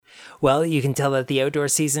Well, you can tell that the outdoor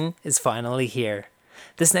season is finally here.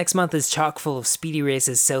 This next month is chock full of speedy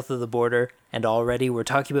races south of the border, and already we're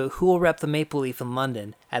talking about who will rep the Maple Leaf in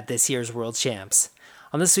London at this year's World Champs.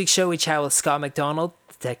 On this week's show, we chat with Scott McDonald,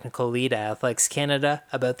 the technical lead at Athletics Canada,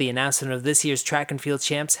 about the announcement of this year's track and field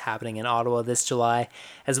champs happening in Ottawa this July.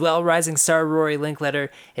 As well, rising star Rory Linkletter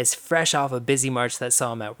is fresh off a busy March that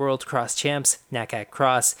saw him at World Cross Champs, NACAC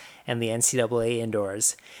Cross, and the NCAA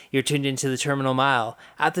Indoors. You're tuned into The Terminal Mile,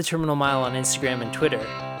 at The Terminal Mile on Instagram and Twitter,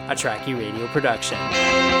 a Tracky Radio production.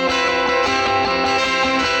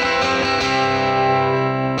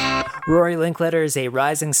 Rory Linkletter is a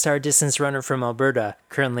rising star distance runner from Alberta,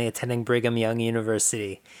 currently attending Brigham Young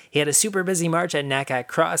University. He had a super busy March at NACAC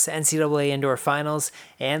Cross, NCAA Indoor Finals,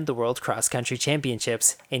 and the World Cross Country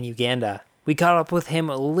Championships in Uganda. We caught up with him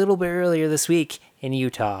a little bit earlier this week in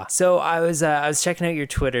Utah. So I was checking out your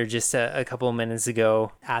Twitter just a couple of minutes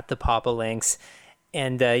ago at the Papa Links,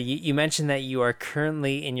 and you mentioned that you are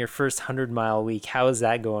currently in your first 100-mile week. How is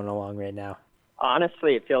that going along right now?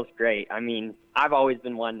 Honestly, it feels great. I mean, I've always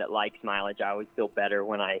been one that likes mileage. I always feel better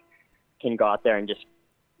when I can go out there and just,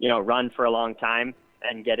 run for a long time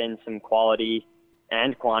and get in some quality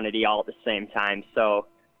and quantity all at the same time. So,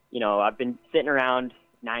 I've been sitting around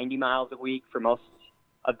 90 miles a week for most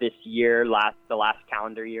of this year, the last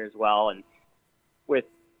calendar year as well. And with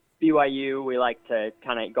BYU, we like to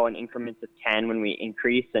kind of go in increments of 10 when we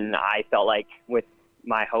increase. And I felt like with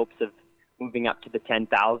my hopes of moving up to the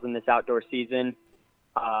 10,000 this outdoor season,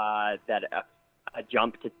 that a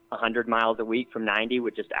jump to 100 miles a week from 90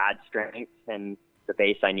 would just add strength and the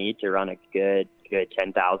base I need to run a good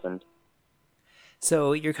 10,000.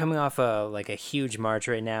 So you're coming off a huge March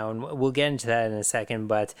right now, and we'll get into that in a second,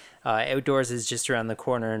 but outdoors is just around the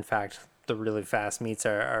corner. In fact, the really fast meets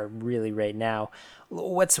are really right now.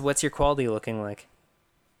 What's your quality looking like?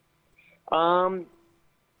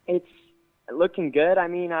 It's looking good. I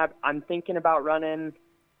mean, I'm thinking about running.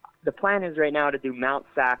 The plan is right now to do Mount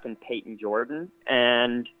Sac and Peyton Jordan,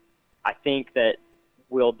 and I think that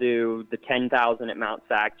we'll do the 10,000 at Mount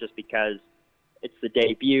Sac just because it's the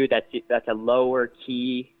debut. That's a lower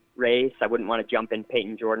key race. I wouldn't want to jump in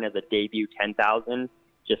Peyton Jordan as a debut 10,000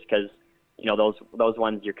 just because those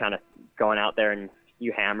ones you're kind of going out there and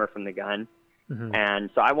you hammer from the gun,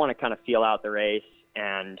 and so I want to kind of feel out the race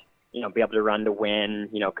and be able to run to win,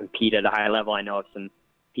 compete at a high level. I know of some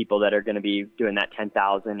people that are going to be doing that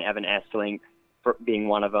 10,000, Evan Estlink being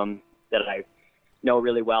one of them that I know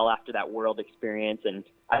really well after that world experience. And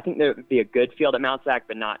I think there would be a good field at Mount Sac,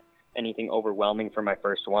 but not anything overwhelming for my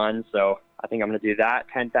first one. So I think I'm going to do that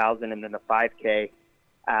 10,000 and then the 5K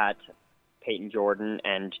at Peyton Jordan,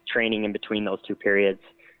 and training in between those two periods,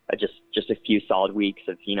 just a few solid weeks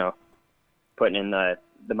of, putting in the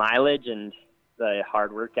mileage and the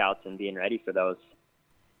hard workouts and being ready for those.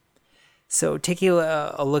 So taking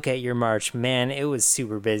a look at your March, man, it was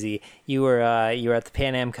super busy. You were at the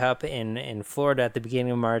Pan Am Cup in Florida at the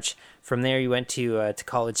beginning of March. From there, you went to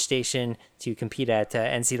College Station to compete at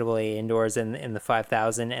NCAA Indoors in the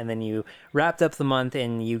 5,000, and then you wrapped up the month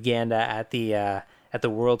in Uganda at the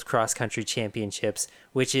World Cross Country Championships,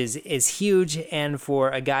 which is huge. And for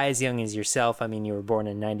a guy as young as yourself, I mean, you were born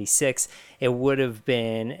in '96, it would have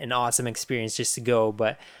been an awesome experience just to go.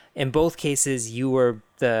 But in both cases, you were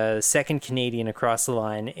the second Canadian across the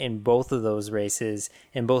line in both of those races,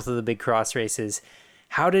 in both of the big cross races.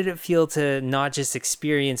 How did it feel to not just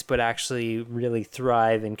experience, but actually really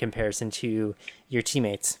thrive in comparison to your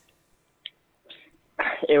teammates?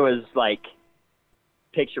 It was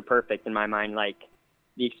picture perfect in my mind.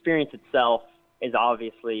 The experience itself is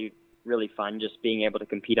obviously really fun, just being able to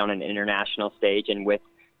compete on an international stage and with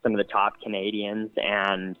some of the top Canadians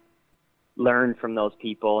and learn from those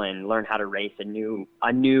people and learn how to race a new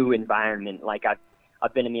environment.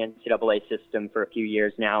 I've been in the NCAA system for a few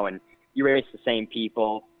years now, and you race the same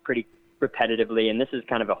people pretty repetitively, and this is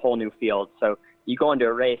kind of a whole new field. So you go into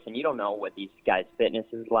a race and you don't know what these guys' fitness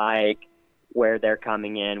is like, where they're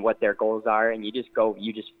coming in, what their goals are, and you just go,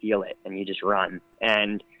 you just feel it, and you just run.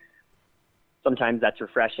 And sometimes that's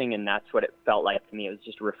refreshing, and that's what it felt like to me. It was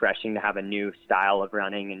just refreshing to have a new style of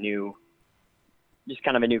running, just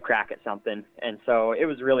kind of a new crack at something. And so it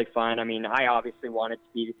was really fun. I mean, I obviously wanted to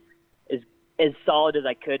be as solid as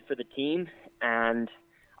I could for the team, and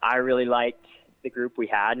I really liked the group we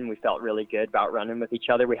had, and we felt really good about running with each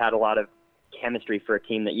other. We had a lot of chemistry for a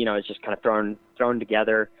team that, is just kind of thrown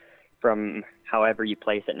together from however you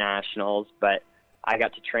place at nationals. But I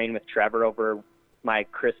got to train with Trevor over my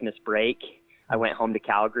Christmas break. I went home to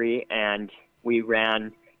Calgary, and we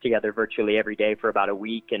ran together virtually every day for about a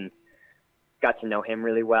week and got to know him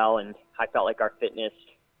really well. And I felt like our fitness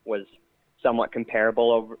was somewhat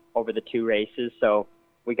comparable over the two races. So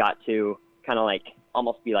we got to kind of like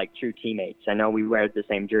almost be like true teammates. I know we wear the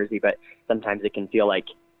same jersey, but sometimes it can feel like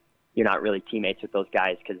you're not really teammates with those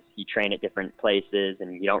guys because you train at different places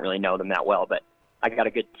and you don't really know them that well. But I got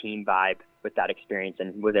a good team vibe with that experience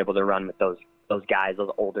and was able to run with those guys,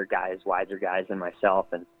 those older guys, wiser guys than myself,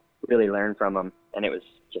 and really learn from them. And it was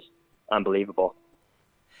just unbelievable.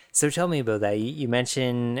 So tell me about that. You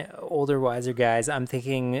mentioned older, wiser guys. I'm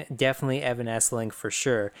thinking definitely Evan Esseling for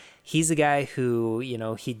sure. He's a guy who,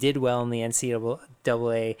 he did well in the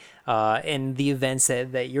NCAA and the events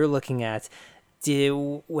that you're looking at.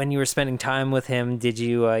 When you were spending time with him, did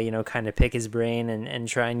you, kind of pick his brain and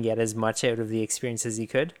try and get as much out of the experience as you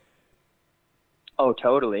could? Oh,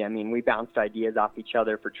 totally. I mean, we bounced ideas off each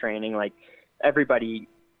other for training. Like, everybody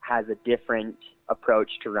has a different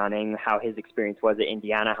approach to running, how his experience was at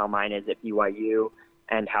Indiana, how mine is at BYU,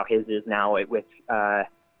 and how his is now with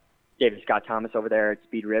David Scott Thomas over there at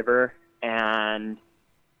Speed River. And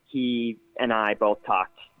he and I both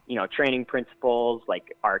talked, training principles,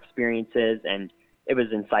 like our experiences, and it was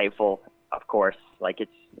insightful, of course. Like,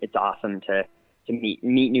 it's awesome to meet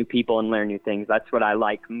new people and learn new things. That's what I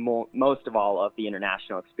like most of all of the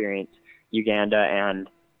international experience. Uganda and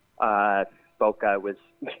Boca was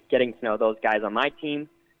getting to know those guys on my team,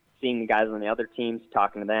 seeing the guys on the other teams,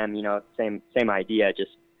 talking to them, same idea.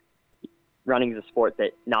 Just running is a sport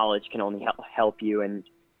that knowledge can only help you. And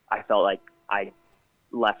I felt like I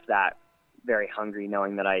left that very hungry,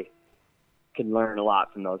 knowing that I could learn a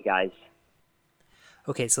lot from those guys.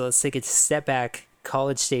 Okay, so let's take a step back.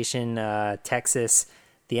 College Station, Texas,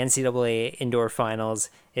 the NCAA indoor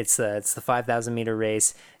finals. It's the 5,000 meter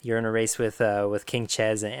race. You're in a race with King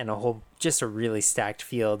Ches and just a really stacked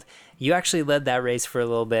field. You actually led that race for a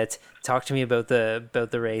little bit. Talk to me about the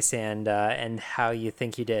race and how you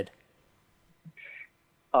think you did.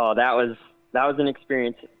 Oh, that was an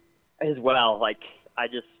experience as well. Like,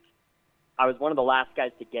 I was one of the last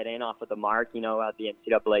guys to get in off of the mark. The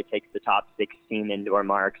NCAA takes the top 16 indoor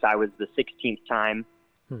marks. I was the 16th time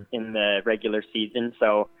in the regular season,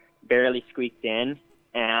 so barely squeaked in.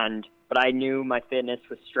 But I knew my fitness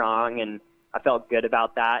was strong, and I felt good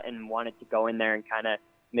about that and wanted to go in there and kind of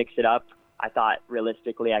mix it up. I thought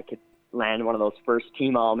realistically I could land one of those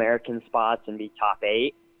first-team All-American spots and be top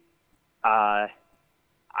 8.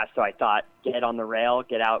 So I thought, get on the rail,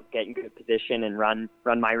 get out, get in good position, and run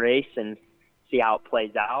my race and see how it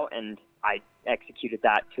plays out. And I executed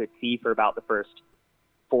that to a T for about the first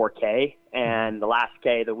 4K. And the last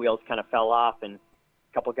K, the wheels kind of fell off, and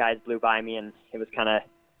a couple guys blew by me, and it was kind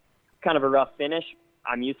of a rough finish.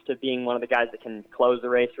 I'm used to being one of the guys that can close the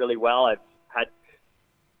race really well. I've had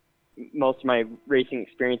most of my racing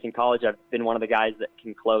experience in college. I've been one of the guys that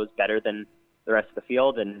can close better than the rest of the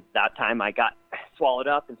field, and that time I got swallowed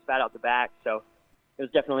up and spat out the back. So it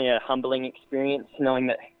was definitely a humbling experience, knowing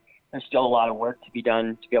that there's still a lot of work to be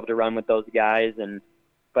done to be able to run with those guys.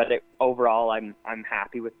 But overall, I'm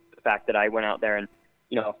happy with the fact that I went out there and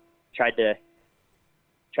tried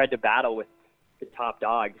to battle with the top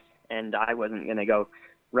dogs, and I wasn't going to go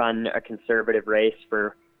run a conservative race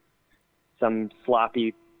for some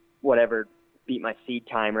sloppy whatever beat my seed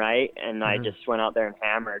time, right? And I just went out there and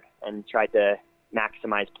hammered and tried to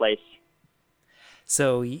maximize place.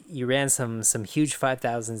 So you ran some huge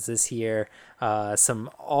 5,000s this year,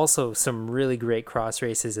 some really great cross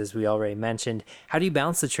races, as we already mentioned. How do you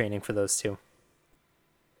balance the training for those two?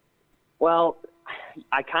 Well,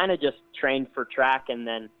 I kind of just trained for track and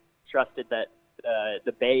then trusted that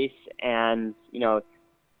the base and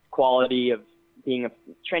quality of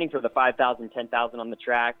training for the 5,000, 10,000 on the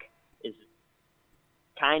track is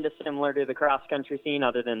kind of similar to the cross country scene,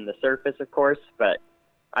 other than the surface, of course. But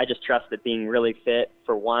I just trust that being really fit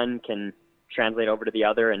for one can translate over to the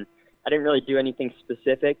other. And I didn't really do anything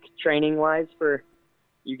specific training-wise for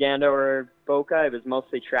Uganda or Boca. It was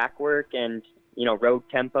mostly track work and, road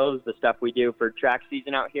tempos, the stuff we do for track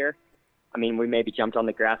season out here. I mean, we maybe jumped on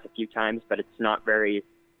the grass a few times, but it's not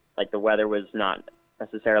the weather was not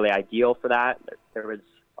necessarily ideal for that. There was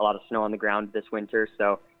a lot of snow on the ground this winter.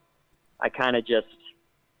 So I kind of just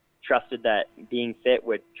trusted that being fit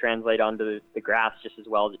would translate onto the grass just as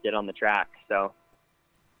well as it did on the track.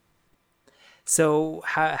 So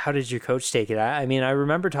how did your coach take it? I mean, I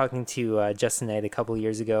remember talking to Justin Knight a couple of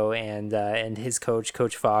years ago, and his coach,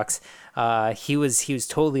 Coach Fox. He was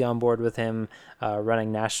totally on board with him running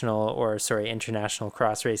international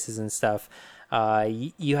cross races and stuff.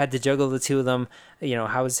 You had to juggle the two of them.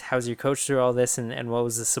 How's your coach through all this, and what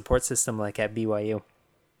was the support system like at BYU?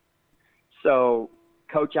 So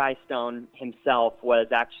Coach Eyestone himself was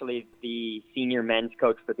actually the senior men's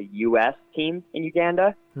coach for the U.S. team in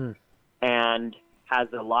Uganda. and has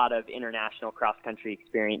a lot of international cross-country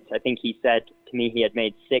experience. I think he said to me he had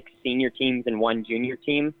made 6 senior teams and 1 junior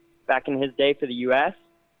team back in his day for the U.S.,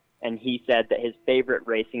 and he said that his favorite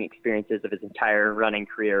racing experiences of his entire running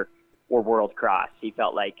career were World Cross. He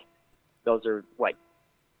felt like those are what,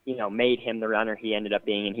 made him the runner he ended up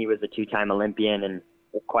being, and he was a 2-time Olympian and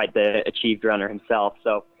quite the achieved runner himself.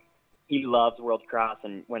 So he loves World Cross,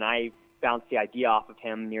 and when I bounced the idea off of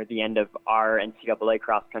him near the end of our NCAA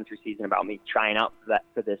cross-country season about me trying out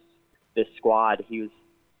for this squad, he was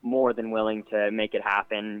more than willing to make it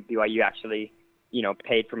happen. BYU actually,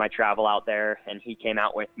 paid for my travel out there, and he came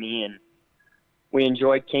out with me, and we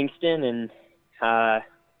enjoyed Kingston and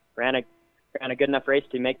ran a good enough race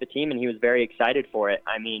to make the team, and he was very excited for it.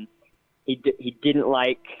 I mean, he didn't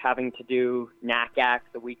like having to do NACAC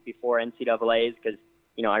the week before NCAAs because,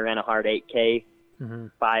 I ran a hard 8K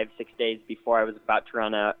 5-6 days before I was about to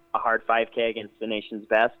run a hard 5K against the nation's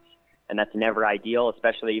best, and that's never ideal,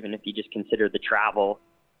 especially even if you just consider the travel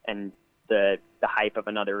and the hype of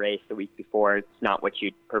another race the week before. It's not what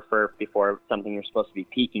you'd prefer before something you're supposed to be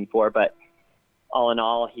peaking for, but all in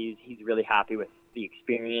all, he's really happy with the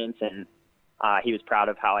experience, and he was proud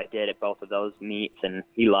of how I did at both of those meets, and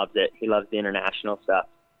he loves it. He loves the international stuff.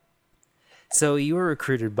 So you were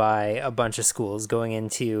recruited by a bunch of schools going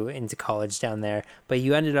into college down there, but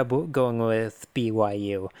you ended up going with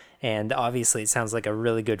BYU, and obviously it sounds like a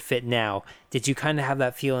really good fit now. Did you kind of have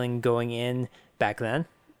that feeling going in back then?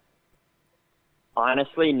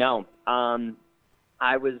 Honestly, no.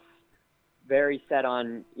 I was very set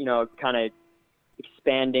on, kind of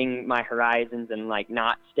expanding my horizons and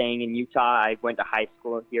not staying in Utah. I went to high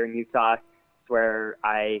school here in Utah, where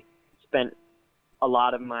I spent a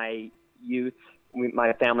lot of my youth.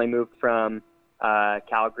 My family moved from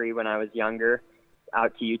Calgary when I was younger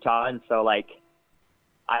out to Utah, and so I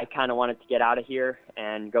kind of wanted to get out of here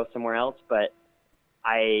and go somewhere else, but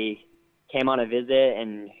I came on a visit,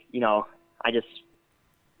 and I just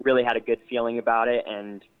really had a good feeling about it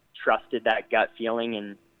and trusted that gut feeling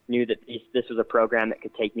and knew that this was a program that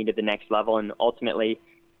could take me to the next level. And ultimately,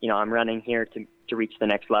 I'm running here to reach the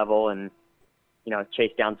next level and,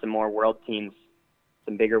 chase down some more world teams,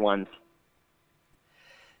 some bigger ones.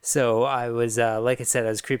 So I was, like I said, I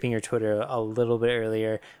was creeping your Twitter a little bit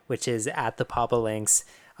earlier, which is at the Papa Links.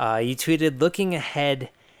 You tweeted, looking ahead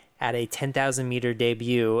at a 10,000 meter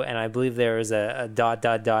debut, and I believe there was a ...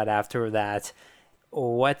 after that.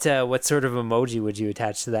 What sort of emoji would you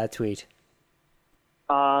attach to that tweet?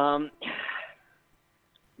 The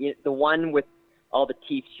one with all the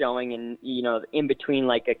teeth showing and, in between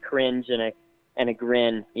a cringe and a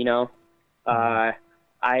grin,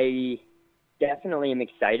 I definitely am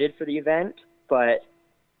excited for the event, but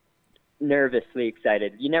nervously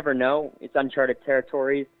excited. You never know. It's uncharted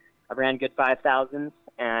territories. I ran good 5,000s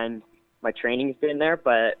and my training's been there,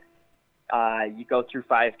 but you go through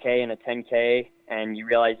 5K and a 10K and you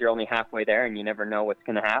realize you're only halfway there and you never know what's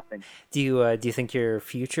going to happen. Do you think your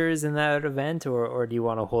future is in that event, or do you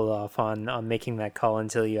want to hold off on making that call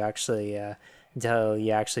until you actually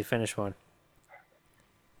finish one?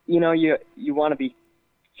 You want to be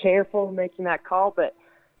careful making that call, but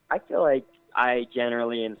I feel like I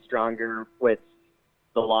generally am stronger with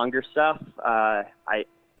the longer stuff. I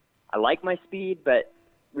like my speed, but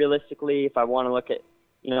realistically, if I want to look at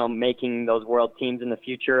making those world teams in the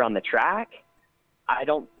future on the track, I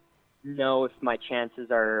don't know if my chances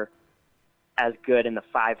are as good in the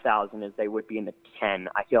 5,000 as they would be in the 10.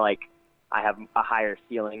 I feel like I have a higher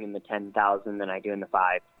ceiling in the 10,000 than I do in the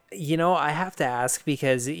 5. I have to ask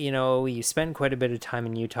because, you spent quite a bit of time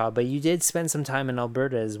in Utah, but you did spend some time in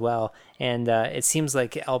Alberta as well. And it seems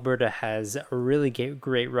like Alberta has a really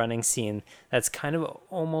great running scene that's kind of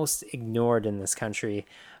almost ignored in this country.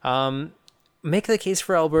 Make the case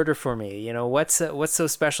for Alberta for me. What's so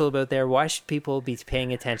special about there? Why should people be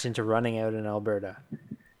paying attention to running out in Alberta?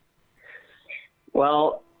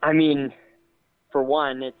 Well, I mean, for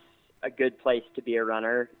one, it's a good place to be a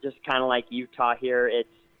runner. Just kind of like Utah here, it's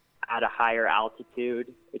at a higher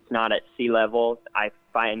altitude. It's not at sea level. I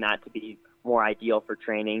find that to be more ideal for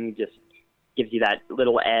training. It just gives you that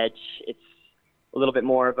little edge. It's a little bit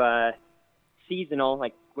more of a seasonal,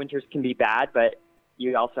 winters can be bad, but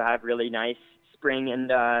you also have really nice spring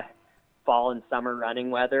and fall and summer running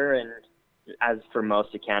weather. And as for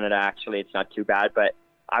most of Canada, actually, it's not too bad. But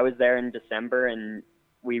I was there in December and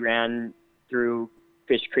we ran through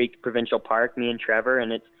Fish Creek Provincial Park, me and Trevor,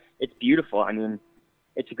 and it's beautiful. I mean,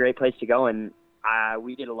 it's a great place to go. And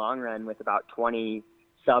we did a long run with about 20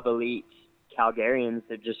 sub-elite Calgarians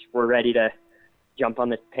that just were ready to jump on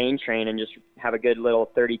the pain train and just have a good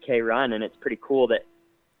little 30K run. And it's pretty cool that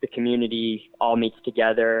the community all meets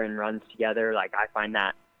together and runs together. Like, I find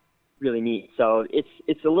that really neat. So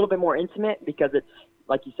it's a little bit more intimate because it's,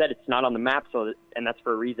 like you said, it's not on the map. So, and that's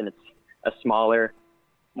for a reason. It's a smaller,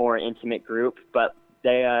 more intimate group, but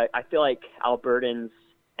I feel like Albertans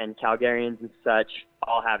and Calgarians and such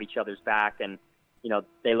all have each other's back, and, you know,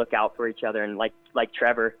 they look out for each other. And like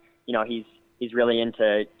Trevor, you know, he's really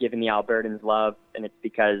into giving the Albertans love, and it's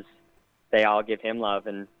because they all give him love,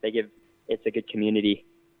 and it's a good community.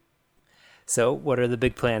 So what are the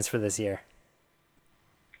big plans for this year?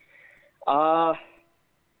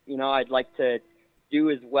 You know, I'd like to do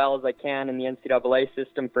as well as I can in the NCAA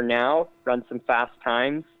system for now, run some fast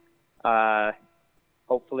times.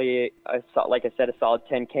 Hopefully, like I said, a solid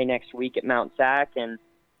 10K next week at Mount Sac and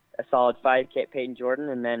a solid 5K at Peyton Jordan,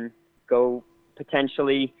 and then go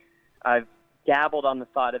potentially. I've dabbled on the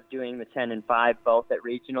thought of doing the 10 and 5 both at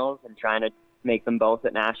regionals and trying to make them both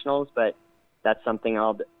at nationals, but that's something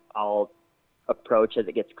I'll approach as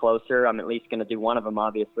it gets closer. I'm at least going to do one of them,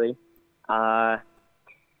 obviously. And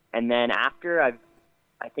then after, I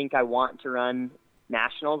think I want to run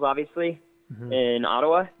nationals, obviously, in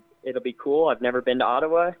Ottawa. It'll be cool. I've never been to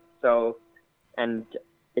Ottawa, and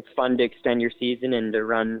it's fun to extend your season and to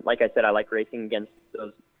run. Like I said, I like racing against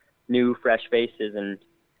those new, fresh faces, and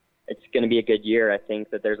it's going to be a good year. I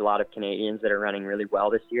think that there's a lot of Canadians that are running really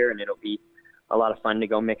well this year, and it'll be a lot of fun to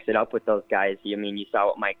go mix it up with those guys. I mean, you saw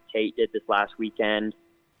what Mike Tate did this last weekend,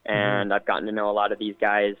 and I've gotten to know a lot of these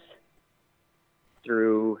guys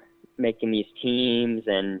through making these teams,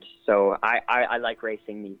 and so I like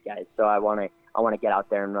racing these guys. So I want to get out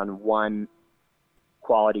there and run one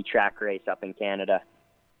quality track race up in Canada.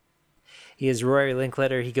 He is Rory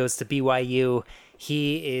Linkletter. He goes to BYU.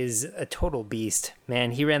 He is a total beast,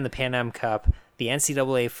 man. He ran the Pan Am Cup, the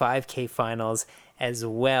NCAA 5K finals as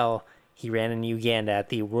well. He ran in Uganda at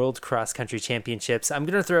the World Cross Country Championships. I'm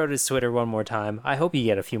going to throw out his Twitter one more time. I hope you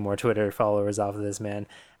get a few more Twitter followers off of this, man.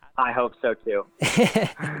 I hope so, too.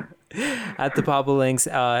 At the Papa Links.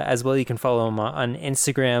 As well, you can follow him on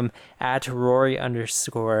Instagram at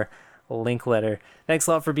Rory_Linkletter. Thanks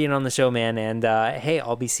a lot for being on the show, man. And hey,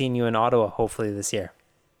 I'll be seeing you in Ottawa hopefully this year.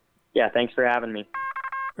 Yeah, thanks for having me.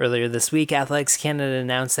 Earlier this week, Athletics Canada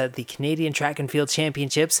announced that the Canadian Track and Field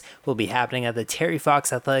Championships will be happening at the Terry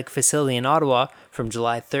Fox Athletic Facility in Ottawa from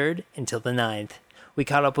July 3rd until the 9th. We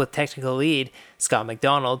caught up with technical lead Scott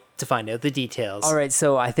McDonald to find out the details. All right,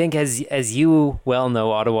 so I think as you well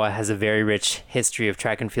know, Ottawa has a very rich history of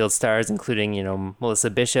track and field stars, including, you know, Melissa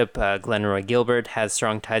Bishop, Glenroy Gilbert has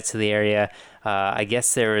strong ties to the area. I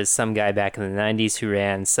guess there was some guy back in the 90s who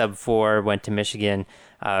ran sub-4, went to Michigan.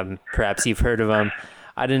 Perhaps you've heard of him.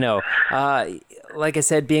 I don't know. Like I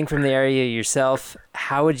said, being from the area yourself,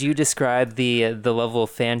 how would you describe the level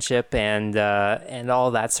of fanship and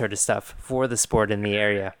all that sort of stuff for the sport in the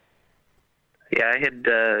area? Yeah, I had.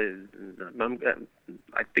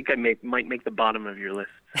 I think I might make the bottom of your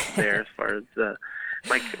list there as far as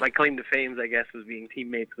my claim to fame, I guess, was being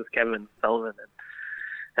teammates with Kevin Sullivan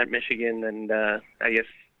at Michigan, and I guess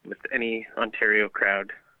with any Ontario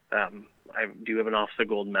crowd. I do have an Officer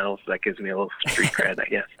Gold Medal, so that gives me a little street cred, I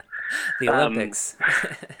guess. The Olympics.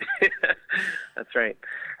 That's right.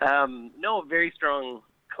 No, very strong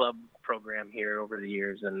club program here over the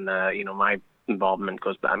years, and you know, my involvement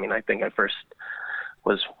goes back. I mean, I think I first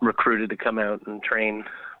was recruited to come out and train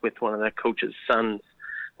with one of the coach's sons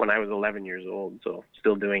when I was 11 years old. So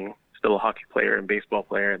still a hockey player and baseball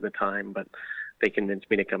player at the time, but they convinced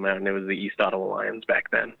me to come out, and it was the East Ottawa Lions back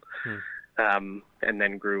then. And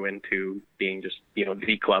then grew into being just, you know,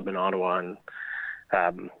 the club in Ottawa. And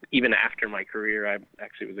even after my career, I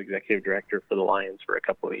actually was executive director for the Lions for a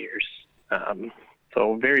couple of years.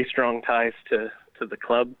 So very strong ties to the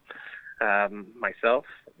club myself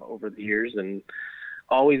over the years, and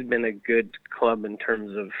always been a good club in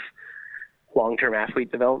terms of long-term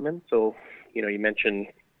athlete development. So, you know, you mentioned,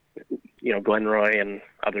 you know, Glenroy and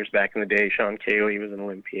others back in the day. Sean Cahill, he was an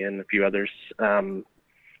Olympian, a few others.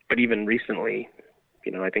 But even recently,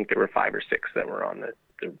 you know, I think there were 5 or 6 that were on the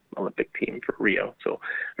Olympic team for Rio. So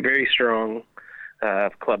a very strong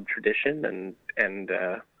club tradition, and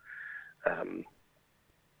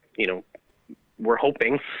you know, we're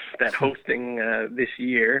hoping that hosting this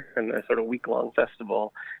year and a sort of week-long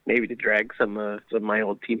festival, maybe to drag some of my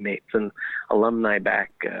old teammates and alumni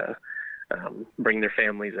back, bring their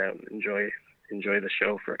families out and enjoy the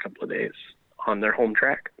show for a couple of days on their home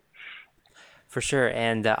track. For sure,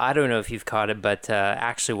 and I don't know if you've caught it, but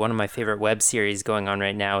actually one of my favorite web series going on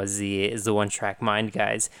right now is the One Track Mind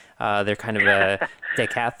guys. They're kind of a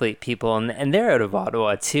decathlete people, and they're out of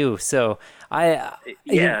Ottawa too. So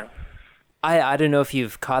yeah. I don't know if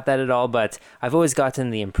you've caught that at all, but I've always gotten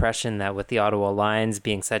the impression that with the Ottawa Lions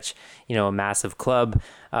being such, a massive club,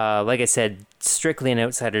 like I said, strictly an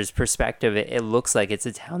outsider's perspective, it looks like it's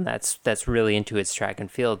a town that's really into its track and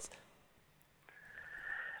field.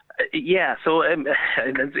 Yeah, so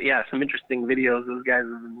some interesting videos those guys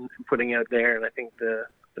have been putting out there, and I think the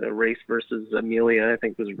race versus Amelia, I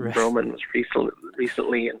think was Right. Roman was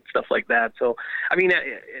recently and stuff like that. So, I mean,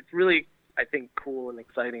 it's really, I think, cool and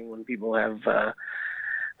exciting when people have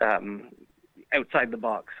outside the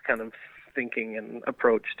box kind of thinking and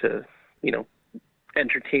approach to,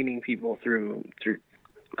 entertaining people through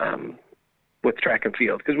with track and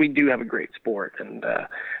field, because we do have a great sport, and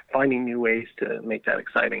finding new ways to make that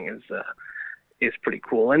exciting is pretty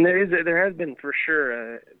cool. And there has been for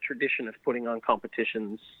sure a tradition of putting on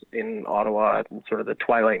competitions in Ottawa, and sort of the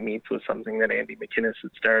Twilight Meets was something that Andy McInnes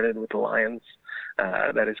had started with the Lions.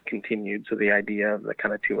 That has continued. So the idea of the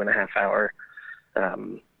kind of 2.5 hour,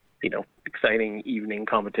 exciting evening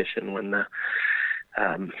competition when the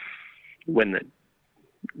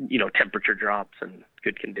temperature drops and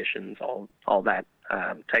good conditions, all that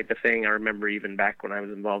type of thing. I remember even back when I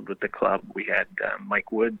was involved with the club, we had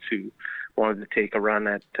Mike Woods, who wanted to take a run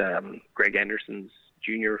at Greg Anderson's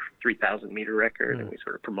junior 3,000 meter record, and we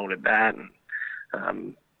sort of promoted that,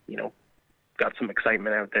 and got some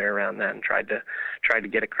excitement out there around that, and tried to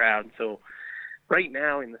get a crowd. So right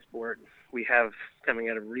now in the sport, we have, coming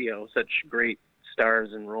out of Rio, such great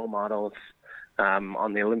stars and role models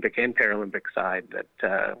on the Olympic and Paralympic side that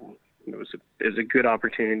it was a good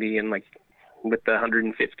opportunity, and like with the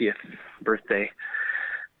 150th birthday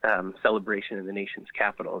celebration in the nation's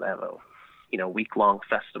capital, to have a week-long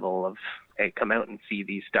festival of, hey, come out and see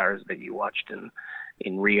these stars that you watched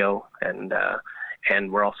in Rio,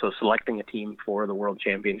 and we're also selecting a team for the World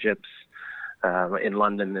Championships in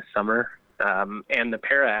London this summer. And the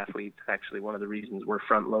para athletes, actually, one of the reasons we're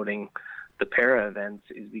front-loading the para events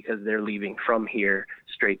is because they're leaving from here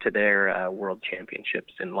straight to their World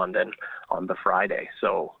Championships in London on the Friday.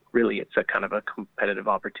 So really, it's a kind of a competitive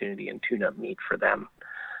opportunity and tune-up meet for them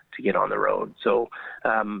to get on the road. So,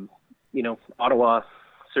 Ottawa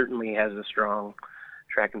certainly has a strong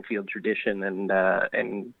track and field tradition,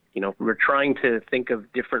 and we're trying to think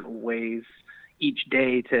of different ways each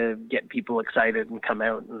day to get people excited and come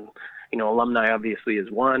out. And alumni obviously is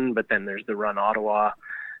one, but then there's the Run Ottawa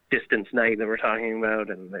distance night that we're talking about,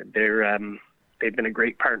 and they've been a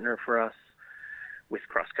great partner for us with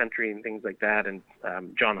cross country and things like that. And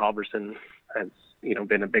John Halverson has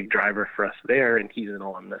been a big driver for us there, and he's an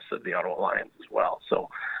alumnus of the Ottawa Lions as well. So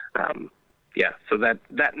so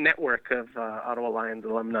that network of Ottawa Lions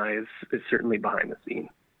alumni is certainly behind the scene.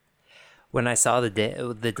 When I saw the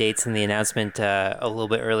dates and the announcement a little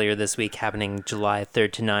bit earlier this week, happening July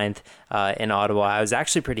 3rd to 9th in Ottawa, I was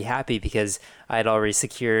actually pretty happy because I had already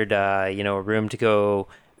secured a room to go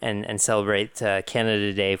and celebrate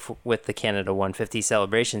Canada Day with the Canada 150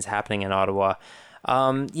 celebrations happening in Ottawa.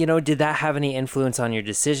 Did that have any influence on your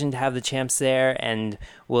decision to have the champs there? And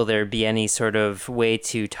will there be any sort of way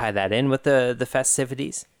to tie that in with the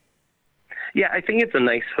festivities? Yeah, I think it's a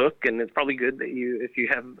nice hook, and it's probably good that if you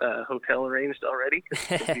have a hotel arranged already,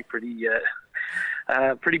 'cause it'll be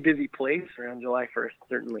pretty busy place around July 1st,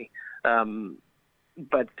 certainly.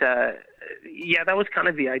 But that was kind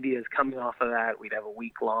of the idea, is coming off of that, we'd have a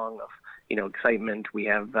week long of, excitement. We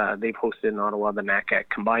have, they've hosted in Ottawa the NACAC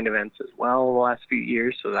combined events as well the last few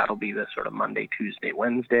years, so that'll be the sort of Monday, Tuesday,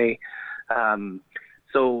 Wednesday.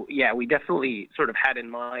 So, yeah, we definitely sort of had in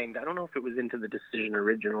mind, I don't know if it was into the decision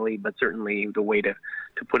originally, but certainly the way to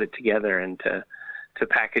put it together and to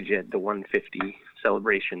package it, the 150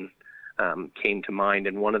 celebration came to mind.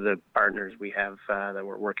 And one of the partners we have that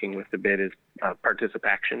we're working with a bit is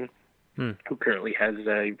Participaction, who currently has,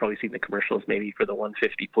 you've probably seen the commercials maybe for the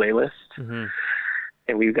 150 playlist. Mm-hmm.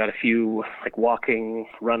 And we've got a few, like walking,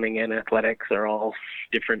 running, and athletics are all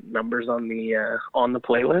different numbers on the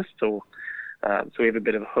playlist. So we have a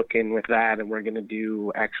bit of a hook in with that, and we're going to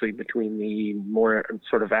do, actually, between the more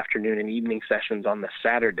sort of afternoon and evening sessions on the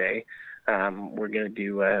Saturday, we're going to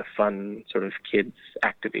do a fun sort of kids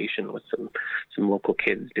activation with some local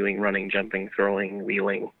kids doing running, jumping, throwing,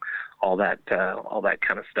 wheeling, all that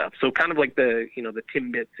kind of stuff. So kind of like the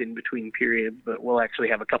Timbits in between periods, but we'll actually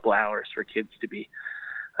have a couple hours for kids to be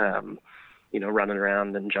running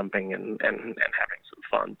around and jumping and having some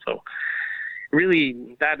fun. So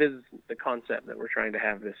really, that is the concept that we're trying to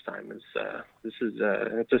have this time.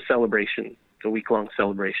 It's a celebration. It's a week-long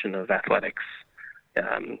celebration of athletics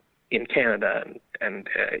in Canada and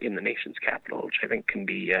in the nation's capital, which I think can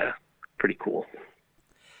be pretty cool.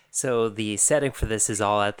 So the setting for this is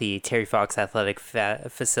all at the Terry Fox Athletic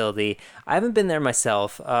Facility. I haven't been there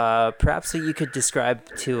myself. Perhaps you could describe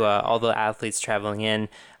to all the athletes traveling in,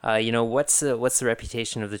 what's the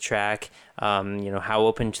reputation of the track? How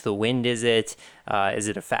open to the wind is it? Is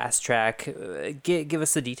it a fast track? Give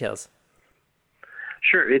us the details.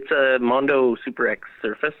 Sure, it's a Mondo Super X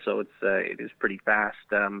surface, so it is pretty fast.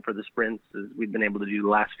 For the sprints, as we've been able to do the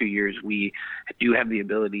last few years, we do have the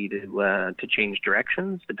ability to change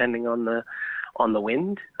directions depending on the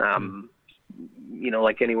wind.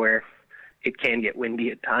 Like anywhere, it can get windy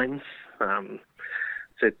at times. So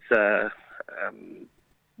it's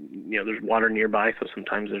there's water nearby, so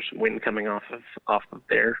sometimes there's some wind coming off of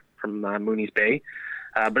there from Mooney's Bay.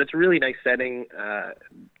 But it's a really nice setting.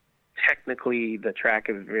 Technically, the track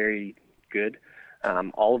is very good.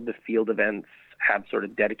 All of the field events have sort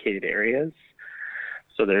of dedicated areas.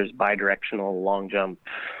 So there's bi-directional long jump,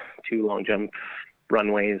 2 long jump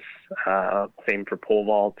runways, same for pole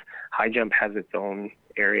vault. High jump has its own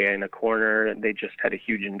area in a corner. They just had a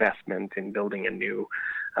huge investment in building a new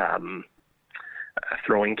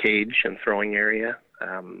throwing cage and throwing area,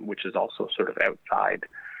 which is also sort of outside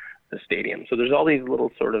the stadium. So there's all these little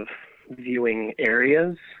sort of viewing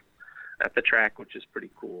areas at the track, which is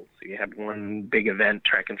pretty cool. So you have one big event,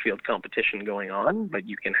 track and field competition going on, but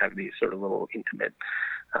you can have these sort of little intimate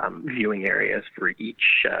viewing areas for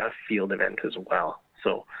each field event as well.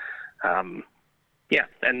 So, and,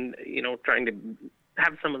 trying to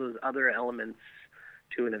have some of those other elements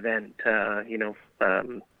to an event,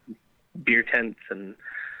 beer tents and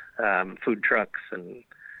food trucks and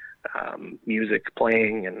music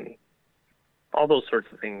playing and all those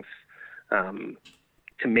sorts of things,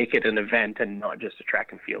 to make it an event and not just a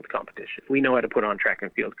track and field competition. We know how to put on track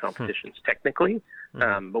and field competitions technically,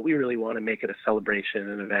 but we really want to make it a celebration,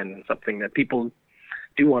 an event, and something that people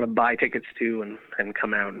do want to buy tickets to and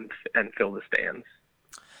come out and fill the stands.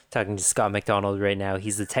 Talking to Scott McDonald right now.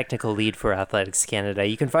 He's the technical lead for Athletics Canada.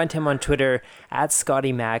 You can find him on Twitter at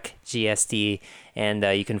ScottyMacGSD, and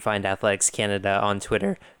you can find Athletics Canada on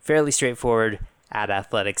Twitter. Fairly straightforward, at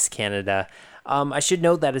Athletics Canada. I should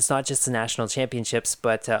note that it's not just the national championships,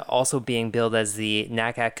 but also being billed as the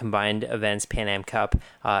NACAC Combined Events Pan Am Cup,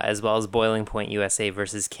 as well as Boiling Point USA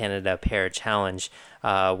versus Canada Pair Challenge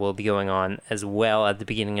will be going on as well at the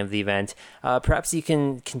beginning of the event. Perhaps you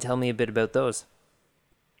can tell me a bit about those.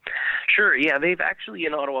 Sure. Yeah, they've actually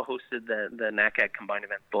in Ottawa hosted the NACAC combined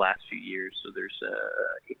events the last few years. So there's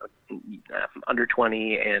under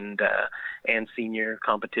 20 and senior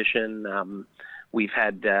competition. We've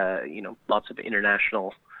had lots of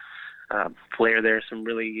international flair there. Some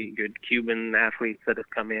really good Cuban athletes that have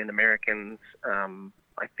come in, Americans.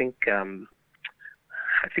 I think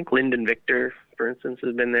Lyndon Victor, for instance,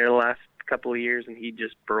 has been there the last couple of years, and he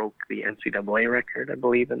just broke the NCAA record, I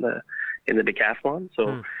believe, in the decathlon.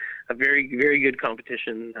 So. A very, very good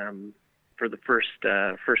competition for the first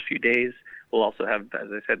few days. We'll also have,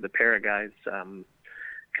 as I said, the para guys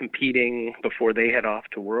competing before they head off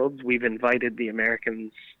to Worlds. We've invited the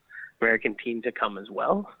American team to come as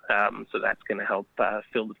well, so that's going to help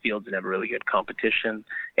fill the fields and have a really good competition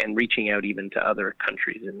and reaching out even to other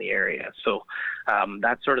countries in the area. So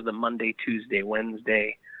that's sort of the Monday, Tuesday,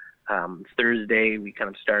 Wednesday. Thursday we kind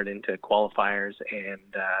of start into qualifiers, and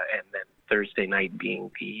then Thursday night being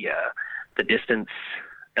the distance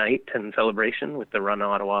night and celebration with the Run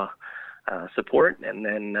Ottawa support, and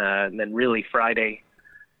then really Friday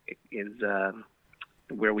is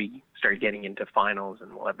where we start getting into finals,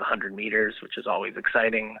 and we'll have the 100 meters, which is always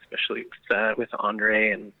exciting, especially with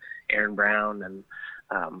Andre and Aaron Brown, and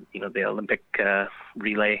the Olympic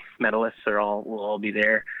relay medalists will all be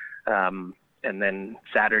there. And then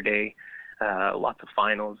Saturday, lots of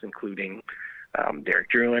finals, including Derek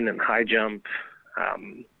Drouin and high jump.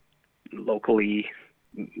 Locally,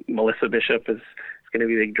 Melissa Bishop is going to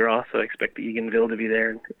be a big draw, so I expect Eganville to be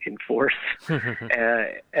there in force.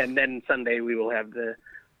 And then Sunday we will have the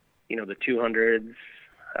 200s.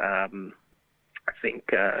 I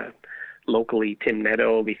think locally Tim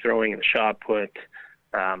Neto will be throwing in the shot put.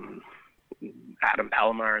 Adam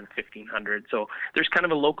Palomar in the 1500. So there's kind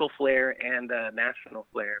of a local flair and a national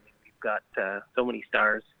flair. I mean, we've got so many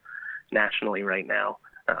stars nationally right now,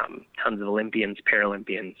 tons of Olympians,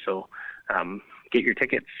 Paralympians. So get your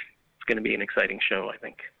tickets. It's going to be an exciting show, I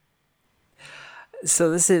think. So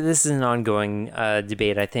this is an ongoing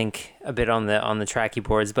debate, I think, a bit on the tracky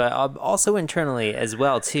boards, but also internally as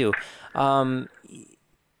well too.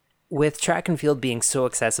 With track and field being so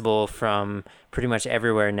accessible from pretty much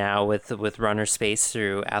everywhere now, with Runner Space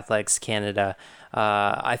through Athletics Canada,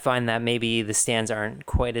 I find that maybe the stands aren't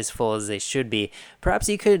quite as full as they should be. Perhaps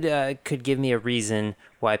you could give me a reason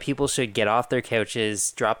why people should get off their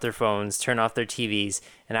couches, drop their phones, turn off their TVs,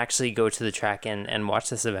 and actually go to the track and watch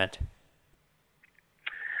this event.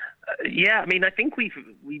 Yeah, I mean, I think we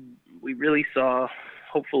really saw,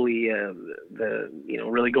 hopefully,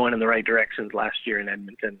 really going in the right directions last year in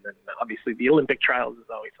Edmonton. And obviously the Olympic trials is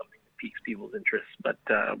always something that piques people's interest, but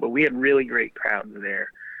we had really great crowds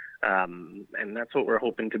there. And that's what we're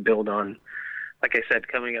hoping to build on. Like I said,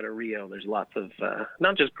 coming out of Rio, there's lots of,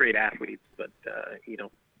 not just great athletes, but,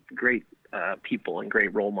 great people and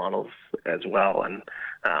great role models as well. And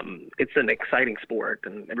it's an exciting sport,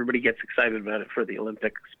 and everybody gets excited about it for the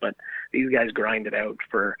Olympics, but these guys grind it out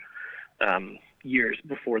for years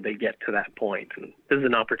before they get to that point. And this is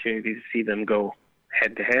an opportunity to see them go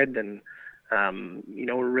head to head, and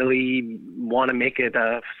really want to make it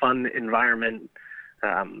a fun environment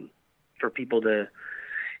for people to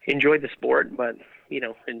enjoy the sport, but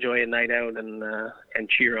enjoy a night out and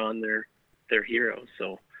cheer on their heroes.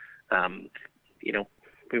 So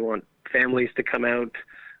we want families to come out.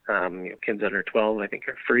 Kids under 12, I think,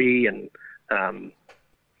 are free, and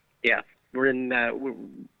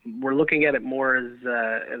we're looking at it more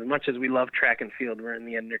as much as we love track and field. We're in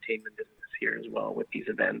the entertainment business here as well with these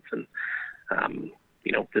events, and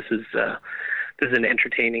this is an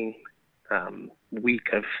entertaining week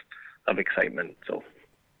of excitement. So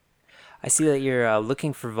I see that you're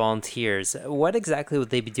looking for volunteers. What exactly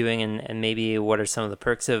would they be doing, and maybe what are some of the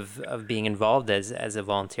perks of being involved as a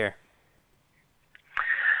volunteer?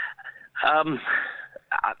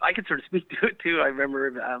 I could sort of speak to it too. I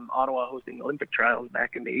remember Ottawa hosting Olympic trials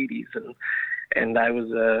back in the 80s, and I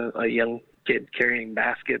was a young kid carrying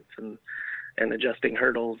baskets and adjusting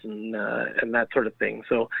hurdles and that sort of thing.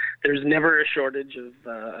 So there's never a shortage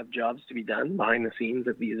of jobs to be done behind the scenes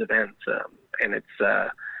at these events, and it's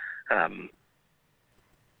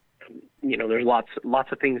there's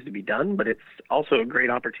lots of things to be done, but it's also a great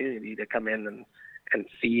opportunity to come in and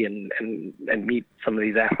see and meet some of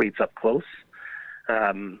these athletes up close,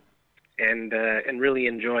 and really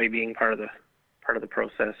enjoy being part of the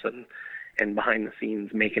process and behind the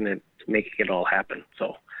scenes making it all happen.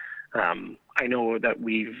 So I know that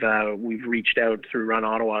we've reached out through Run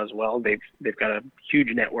Ottawa as well. They've got a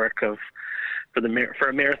huge network for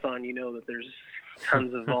a marathon. That there's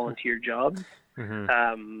tons of volunteer jobs.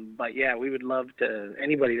 Mm-hmm. But yeah, we would love to,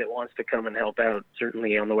 anybody that wants to come and help out,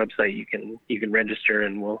 certainly on the website you can register,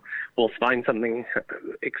 and we'll find something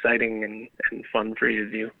exciting and fun for you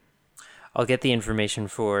to do. I'll get the information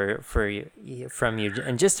from you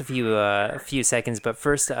in just a few seconds. But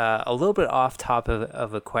first, a little bit off top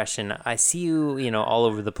of a question. I see you, all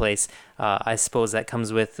over the place. I suppose that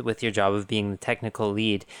comes with your job of being the technical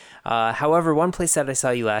lead. However, one place that I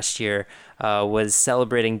saw you last year was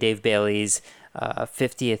celebrating Dave Bailey's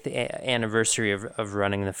 50th anniversary of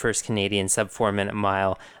running the first Canadian sub 4 minute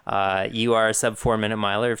mile. You are a sub 4 minute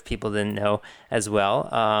miler, if people didn't know, as well.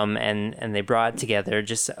 And they brought together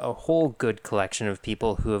just a whole good collection of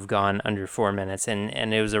people who have gone under 4 minutes,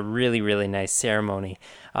 and it was a really, really nice ceremony.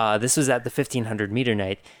 This was at the 1500 meter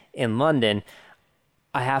night in London.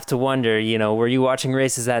 I have to wonder, were you watching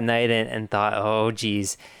races that night and thought, oh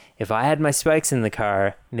geez, if I had my spikes in the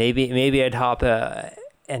car, maybe I'd hop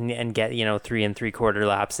and get 3 3/4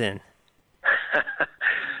 laps in?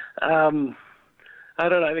 I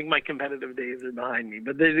don't know. I think my competitive days are behind me.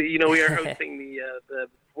 But we are hosting the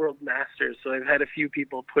World Masters, so I've had a few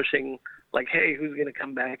people pushing, like, "Hey, who's going to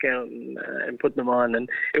come back out and put them on?" And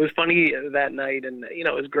it was funny that night, and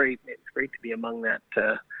it was great. It's great to be among that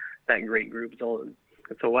great group.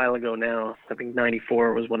 It's a while ago now. I think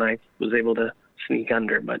 '94 was when I was able to sneak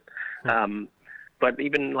under, but. But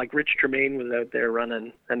even like Rich Tremaine was out there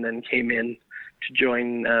running and then came in to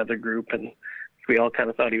join the group, and we all kind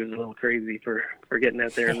of thought he was a little crazy for getting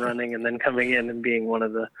out there and running and then coming in and being one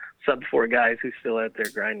of the sub 4 guys who's still out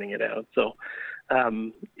there grinding it out. So,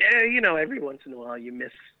 every once in a while you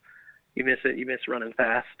miss it. You miss running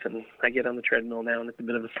fast, and I get on the treadmill now and it's a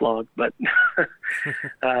bit of a slog, but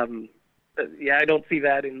I don't see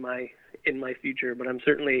that in my future, but I'm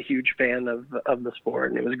certainly a huge fan of the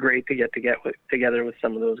sport, and it was great to get together with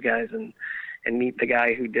some of those guys and meet the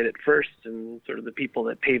guy who did it first, and sort of the people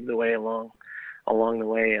that paved the way along the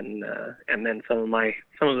way, and then some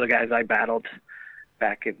of the guys I battled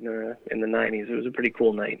back in the 90s. It was a pretty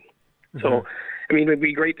cool night. Mm-hmm. So, I mean, it'd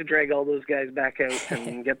be great to drag all those guys back out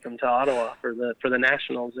and get them to Ottawa for the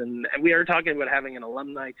nationals, and we are talking about having an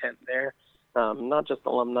alumni tent there. not just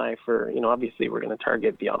alumni for, obviously we're going to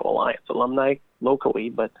target the Ottawa Alliance alumni locally,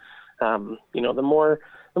 but, the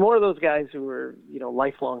more of those guys who are,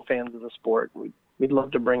 lifelong fans of the sport, we'd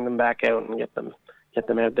love to bring them back out and get them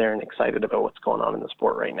out there and excited about what's going on in the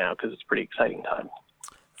sport right now, because it's a pretty exciting time.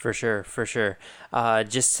 For sure.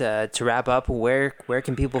 Just to wrap up, where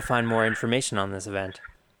can people find more information on this event?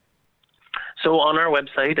 So on our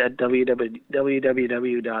website at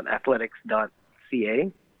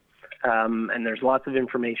www.athletics.ca, and there's lots of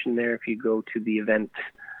information there. If you go to the event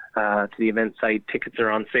site, tickets are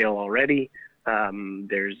on sale already.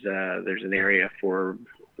 There's an area for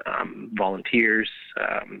volunteers,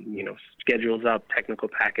 schedules up, technical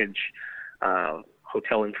package,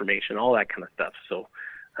 hotel information, all that kind of stuff. So,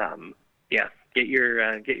 get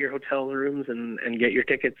your hotel rooms and get your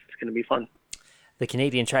tickets. It's going to be fun. The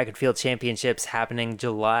Canadian Track and Field Championships happening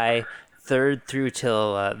July 3rd through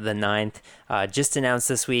till the 9th. Just announced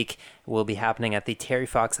this week, will be happening at the Terry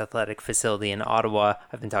Fox Athletic Facility in Ottawa.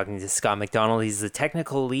 I've been talking to Scott McDonald. He's the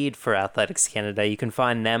technical lead for Athletics Canada. You can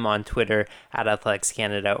find them on Twitter at Athletics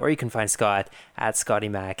Canada, or you can find Scott at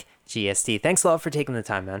ScottyMacGSD. Thanks a lot for taking the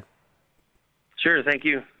time, man. Sure, thank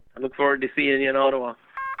you. I look forward to seeing you in Ottawa.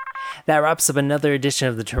 That wraps up another edition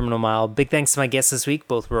of the Terminal Mile. Big thanks to my guests this week,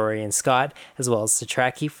 both Rory and Scott, as well as to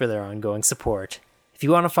Tracky for their ongoing support. If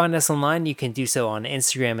you want to find us online, you can do so on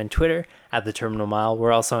Instagram and Twitter at The Terminal Mile.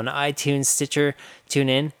 We're also on iTunes, Stitcher,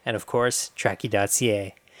 TuneIn, and of course,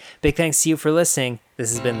 Tracky.ca. Big thanks to you for listening.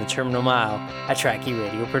 This has been The Terminal Mile, a Tracky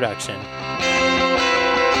Radio production.